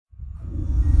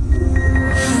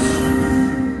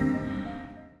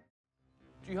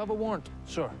have a warrant,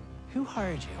 sir. Who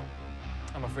hired you?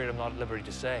 I'm afraid I'm not at liberty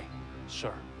to say,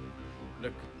 sir.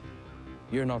 Look,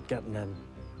 you're not getting in,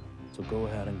 so go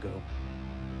ahead and go.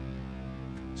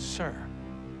 Sir,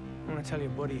 I'm gonna tell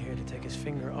your buddy here to take his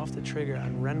finger off the trigger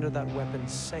and render that weapon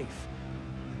safe,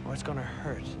 or it's gonna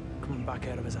hurt coming back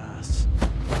out of his ass.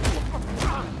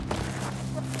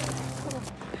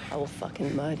 I will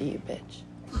fucking murder you, bitch.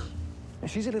 Now,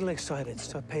 she's a little excited,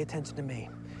 so pay attention to me,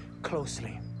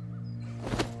 closely.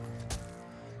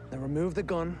 Now remove the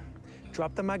gun,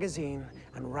 drop the magazine,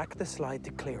 and rack the slide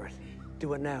to clear it.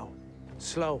 Do it now.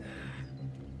 Slow.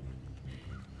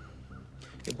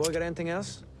 Your boy got anything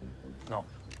else? No,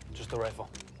 just a rifle.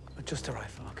 Just a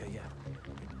rifle, okay, yeah.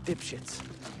 Dipshits.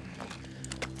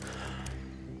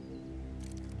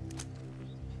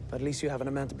 But at least you have an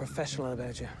amount of professional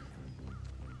about you.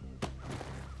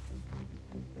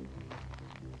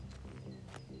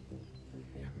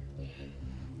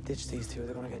 Ditch these two,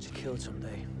 they're gonna get you killed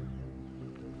someday.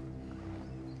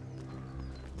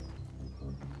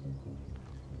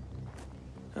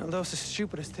 And that's the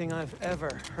stupidest thing I've ever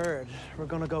heard. We're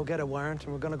gonna go get a warrant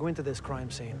and we're gonna go into this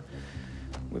crime scene.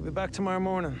 We'll be back tomorrow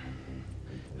morning.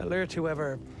 Alert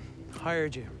whoever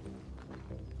hired you.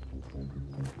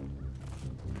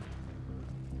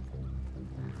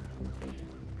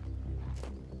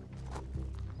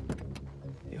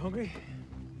 You hungry?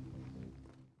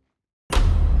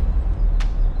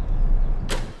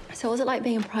 So what's it like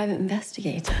being a private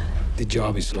investigator? The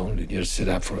job is lonely. You're set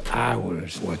up for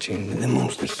hours watching the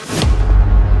monsters.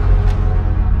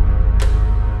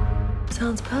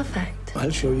 Sounds perfect. I'll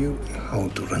show you how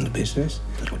to run the business,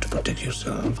 how to protect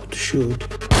yourself, how to shoot.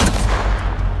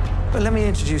 Well, let me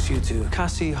introduce you to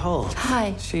Cassie Holt.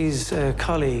 Hi. She's a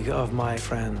colleague of my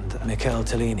friend, Mikhail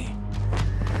Tellini.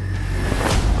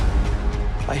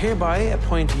 I hereby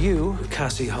appoint you,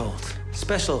 Cassie Holt,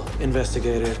 special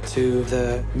investigator to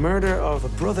the murder of a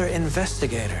brother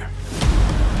investigator.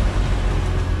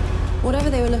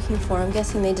 Whatever they were looking for, I'm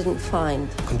guessing they didn't find.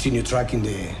 Continue tracking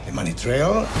the money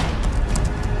trail.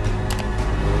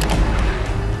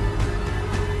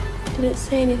 Did it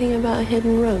say anything about a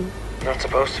hidden room? Not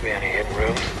supposed to be any hidden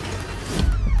rooms.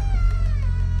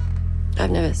 I've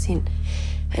never seen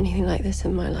anything like this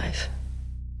in my life.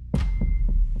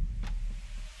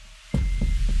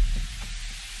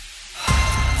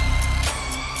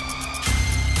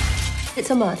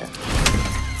 It's a murder.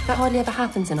 That hardly ever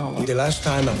happens in our world. The last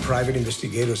time a private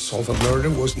investigator solved a murder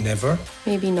was never.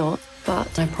 Maybe not,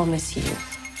 but I promise you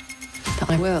that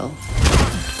I will.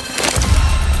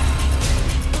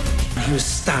 He was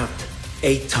stabbed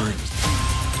 8 times.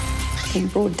 In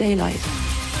broad daylight.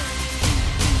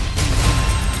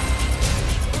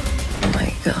 Oh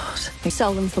my God. We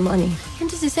sell them for money. When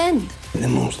does this end? The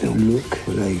monster look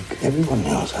like everyone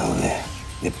else out there.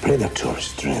 The predator's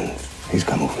strength is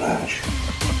camouflage.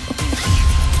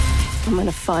 I'm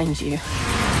gonna find you.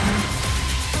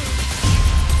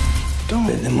 Don't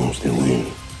let the monster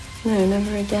win. No,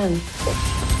 never again.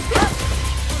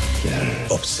 They're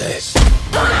obsessed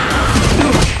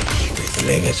with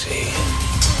legacy.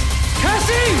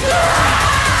 Cassie!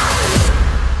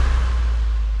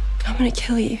 I'm gonna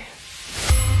kill you.